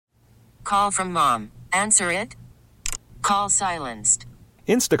Call from mom. Answer it. Call silenced.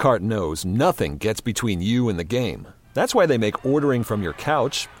 Instacart knows nothing gets between you and the game. That's why they make ordering from your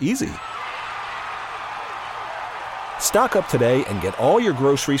couch easy. Stock up today and get all your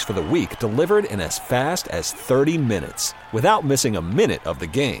groceries for the week delivered in as fast as 30 minutes without missing a minute of the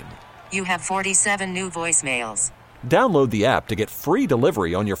game. You have 47 new voicemails. Download the app to get free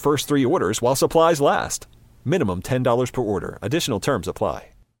delivery on your first 3 orders while supplies last. Minimum $10 per order. Additional terms apply.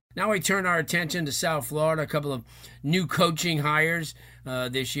 Now we turn our attention to South Florida. A couple of new coaching hires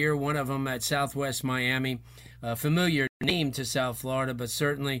this year. One of them at Southwest Miami. Familiar name to South Florida, but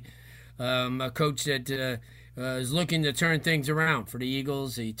certainly a coach that is looking to turn things around for the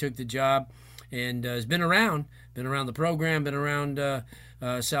Eagles. He took the job and has been around the program, been around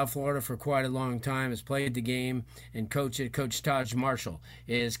South Florida for quite a long time, has played the game, and Coach Taj Marshall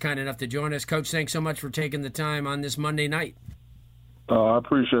is kind enough to join us. Coach, thanks so much for taking the time on this Monday night. I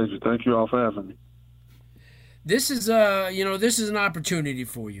appreciate you. Thank you all for having me. This is an opportunity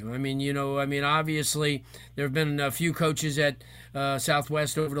for you. Obviously there have been a few coaches at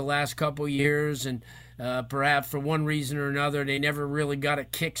Southwest over the last couple of years, and perhaps for one reason or another, they never really got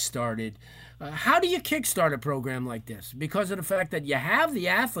it kick-started. How do you kickstart a program like this? Because of the fact that you have the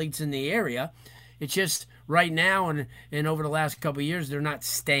athletes in the area, it's just right now and over the last couple of years, they're not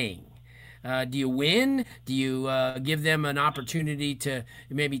staying. Do you win? Do you give them an opportunity to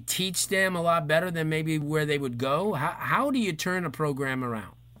maybe teach them a lot better than maybe where they would go? How do you turn a program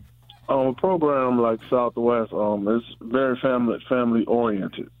around? A program like Southwest is very family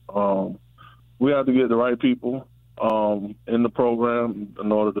oriented. We have to get the right people in the program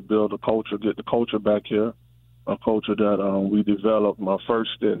in order to build a culture, get the culture back here, a culture that we developed my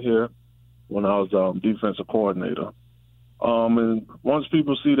first stint here when I was defensive coordinator. And once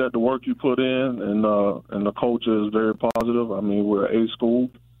people see that the work you put in and the culture is very positive, we're A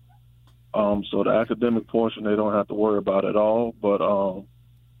school, so the academic portion they don't have to worry about at all. But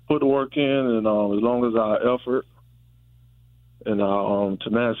put the work in, and as long as our effort and our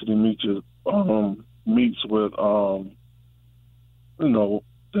tenacity meets with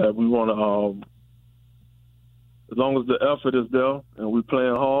that we want to. As long as the effort is there and we're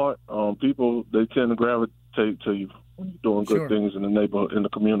playing hard, people they tend to gravitate to you. Doing good things in the neighborhood, in the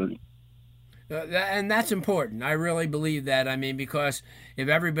community. And that's important. I really believe that. Because if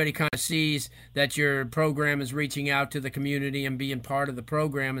everybody kind of sees that your program is reaching out to the community and being part of the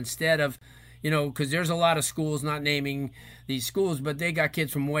program instead of, because there's a lot of schools, not naming these schools, but they got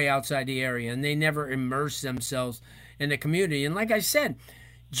kids from way outside the area and they never immerse themselves in the community. And like I said,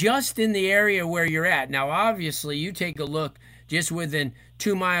 just in the area where you're at. Now, obviously, you take a look just within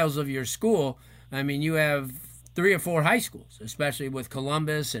 2 miles of your school. You have 3 or 4 high schools, especially with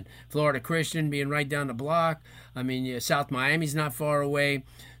Columbus and Florida Christian being right down the block. South Miami's not far away.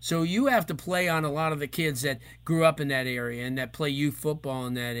 So you have to play on a lot of the kids that grew up in that area and that play youth football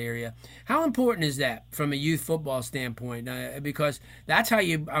in that area. How important is that from a youth football standpoint? Because that's how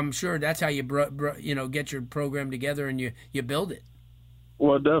I'm sure that's how you get your program together and you build it.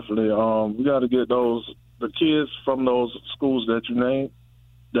 Well, definitely. We got to get the kids from those schools that you named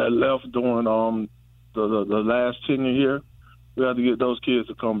that left during the last tenure here. We have to get those kids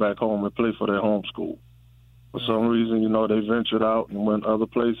to come back home and play for their home school. For some reason, they ventured out and went other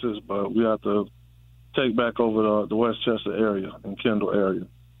places, but we have to take back over the Westchester area and Kendall area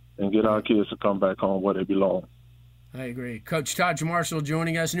and get our kids to come back home where they belong. I agree. Coach Taj Marshall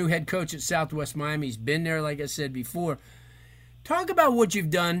joining us, new head coach at Southwest Miami. He's been there, like I said before. Talk about what you've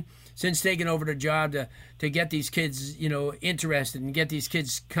done since taking over the job to get these kids, interested and get these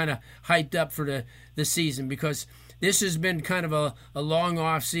kids kind of hyped up for the season, because this has been kind of a long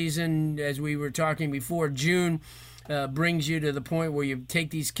off season. As we were talking before, June brings you to the point where you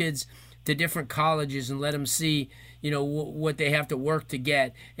take these kids to different colleges and let them see, what they have to work to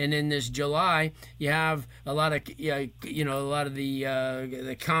get. And in this July, you have a lot of,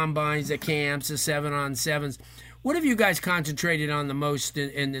 the combines, the camps, the 7-on-7s. What have you guys concentrated on the most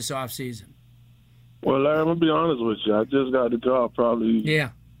in this off season? Well, Larry, I'm going to be honest with you. I just got the job probably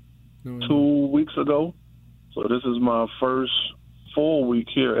 2 weeks ago. So this is my first full week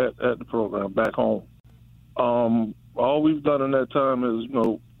here at the program back home. All we've done in that time is,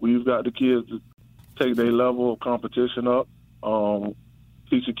 we've got the kids to take their level of competition up,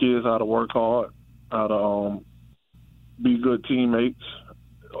 teach the kids how to work hard, how to be good teammates,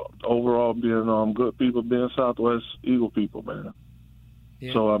 overall being good people, being Southwest Eagle people, man.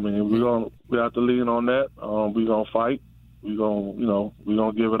 Yeah. So we have to lean on that. We're gonna fight. We're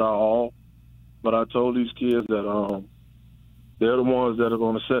gonna give it our all. But I told these kids that they're the ones that are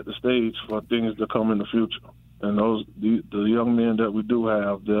going to set the stage for things to come in the future. And the young men that we do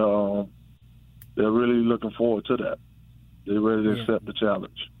have, they're really looking forward to that. They're ready to accept the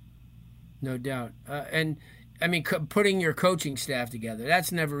challenge. No doubt. And I mean, putting your coaching staff together,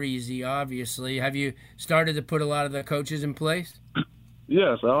 that's never easy, obviously. Have you started to put a lot of the coaches in place?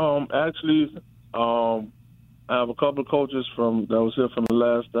 Yes. Actually, I have a couple of coaches that was here from the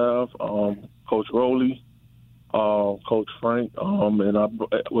last staff, Coach Rowley, Coach Frank, and I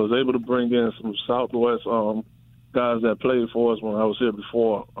was able to bring in some Southwest guys that played for us when I was here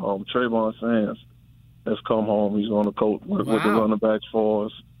before. Trayvon Sands has come home. He's going to coach with the running backs for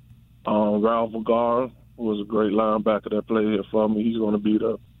us. Ralph Vergara, who was a great linebacker that played here for me, he's going to be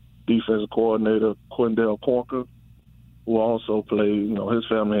the defensive coordinator. Quindell Corker, who also played, his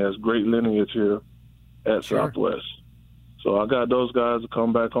family has great lineage here at Southwest. So I got those guys to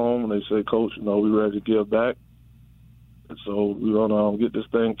come back home, and they say, Coach, we're ready to give back. And so we're going to get this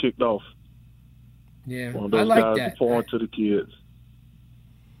thing kicked off. Yeah, one of those I like guys that. Pouring to the kids.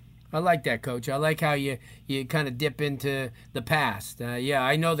 I like that, Coach. I like how you kind of dip into the past.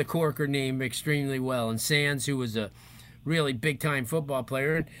 I know the Corker name extremely well, and Sands, who was a really big-time football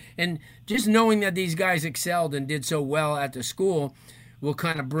player. And just knowing that these guys excelled and did so well at the school will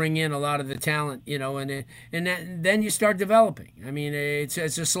kind of bring in a lot of the talent, and then you start developing. I mean, it's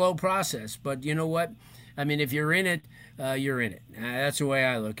a slow process, but you know what? I mean, if you're in it, you're in it. That's the way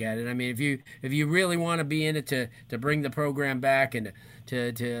I look at it. I mean, if you really want to be in it to bring the program back and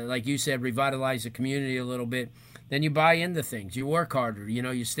to like you said, revitalize the community a little bit, then you buy into things. You work harder.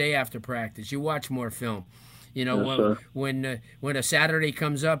 You stay after practice. You watch more film. When a Saturday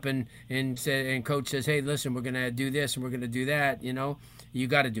comes up and coach says, hey, listen, we're going to do this and we're going to do that, you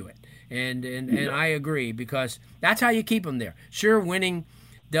got to do it. And I agree, because that's how you keep them there. Sure, winning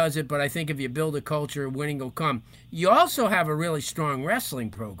does it, but I think if you build a culture, winning will come. You also have a really strong wrestling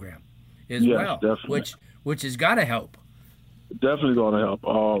program as well, definitely. which has got to help. Definitely going to help.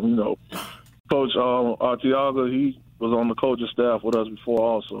 Coach Arteaga, he was on the coaching staff with us before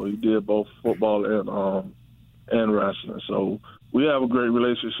also. He did both football and wrestling. So we have a great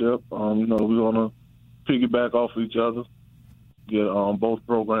relationship. We're going to piggyback off each other, get both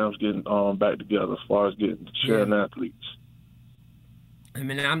programs getting back together as far as sharing athletes. I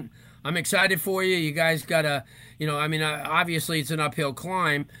mean, I'm excited for you. You guys got to, obviously it's an uphill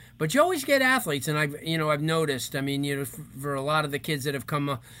climb, but you always get athletes, and I've noticed. I mean, for a lot of the kids that have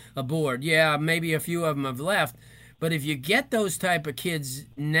come aboard, maybe a few of them have left, but if you get those type of kids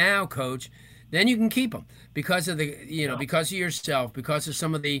now, Coach, then you can keep them because of because of yourself, because of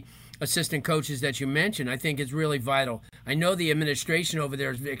some of the assistant coaches that you mentioned. I think it's really vital. I know the administration over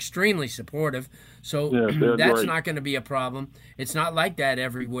there is extremely supportive, so that's great. Not going to be a problem. It's not like that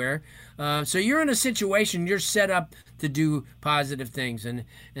everywhere. So you're in a situation, you're set up to do positive things, and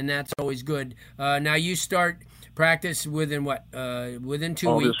that's always good. Now you start practice within what? Within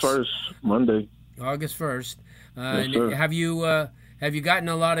 2 weeks? August 1st, Monday. August 1st. Yes, Have you gotten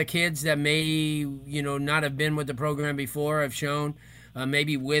a lot of kids that may, not have been with the program before, have shown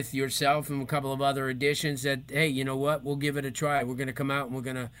maybe with yourself and a couple of other additions that, hey, you know what, we'll give it a try. We're going to come out and we're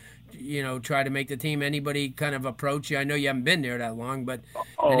going to, try to make the team. Anybody kind of approach you? I know you haven't been there that long, but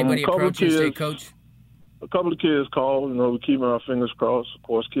anybody approach you and say, Coach? A couple of kids called. We're keeping our fingers crossed. Of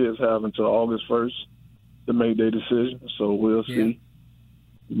course, kids have until August 1st to make their decision, so we'll see.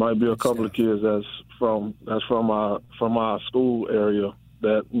 Might be a couple of kids that's from our school area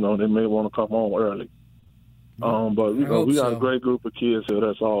that they may want to come home early. But we got a great group of kids here.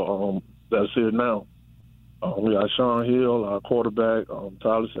 That's all that's here now. We got Sean Hill, our quarterback.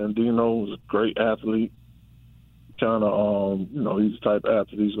 Tyler Sandino is a great athlete. Kind of he's the type of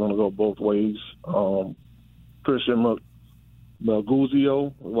athlete he's going to go both ways. Christian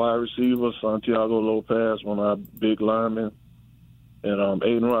Malguzio, wide receiver. Santiago Lopez, one of our big linemen. And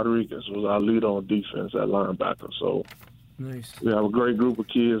Aiden Rodriguez was our leader on defense at linebacker. So nice. We have a great group of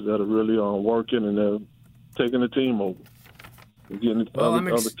kids that are really working, and they're taking the team over and getting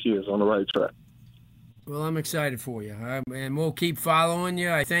other kids on the right track. Well, I'm excited for you, and we'll keep following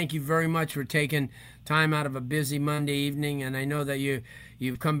you. I thank you very much for taking time out of a busy Monday evening, and I know that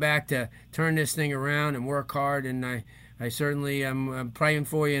you've come back to turn this thing around and work hard, and I certainly am praying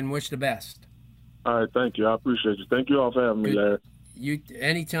for you and wish the best. All right, thank you. I appreciate you. Thank you all for having me, Larry.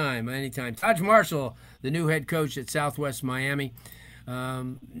 Anytime. Taj Marshall, the new head coach at Southwest Miami.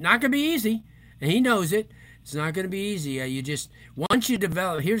 Not going to be easy, and he knows it. It's not going to be easy. Once you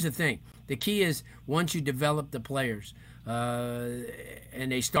develop, here's the thing. The key is once you develop the players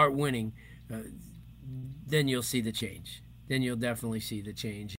and they start winning, then you'll see the change. Then you'll definitely see the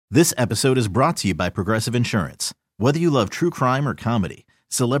change. This episode is brought to you by Progressive Insurance. Whether you love true crime or comedy,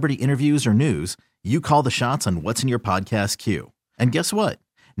 celebrity interviews or news, you call the shots on what's in your podcast queue. And guess what?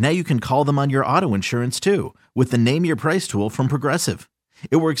 Now you can call them on your auto insurance too with the Name Your Price tool from Progressive.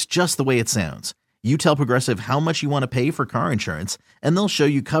 It works just the way it sounds. You tell Progressive how much you want to pay for car insurance, and they'll show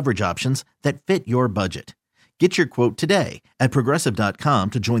you coverage options that fit your budget. Get your quote today at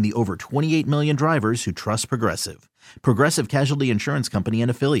Progressive.com to join the over 28 million drivers who trust Progressive. Progressive Casualty Insurance Company and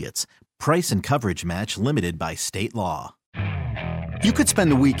Affiliates. Price and coverage match limited by state law. You could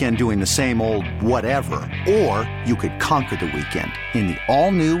spend the weekend doing the same old whatever, or you could conquer the weekend in the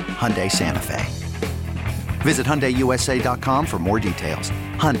all-new Hyundai Santa Fe. Visit HyundaiUSA.com for more details.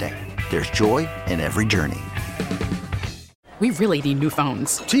 Hyundai, there's joy in every journey. We really need new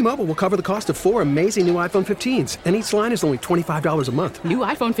phones. T-Mobile will cover the cost of 4 amazing new iPhone 15s, and each line is only $25 a month. New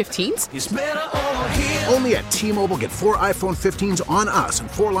iPhone 15s? It's better over here. Only at T-Mobile, get 4 iPhone 15s on us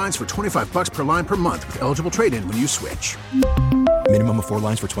and 4 lines for $25 per line per month with eligible trade-in when you switch. Minimum of 4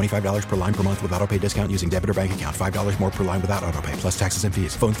 lines for $25 per line per month with autopay discount using debit or bank account. $5 more per line without autopay, plus taxes and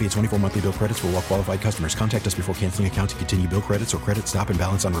fees. Phone fee at 24 monthly bill credits for well-qualified customers. Contact us before canceling account to continue bill credits or credit stop and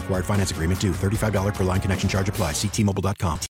balance on required finance agreement due. $35 per line connection charge applies. See T-Mobile.com.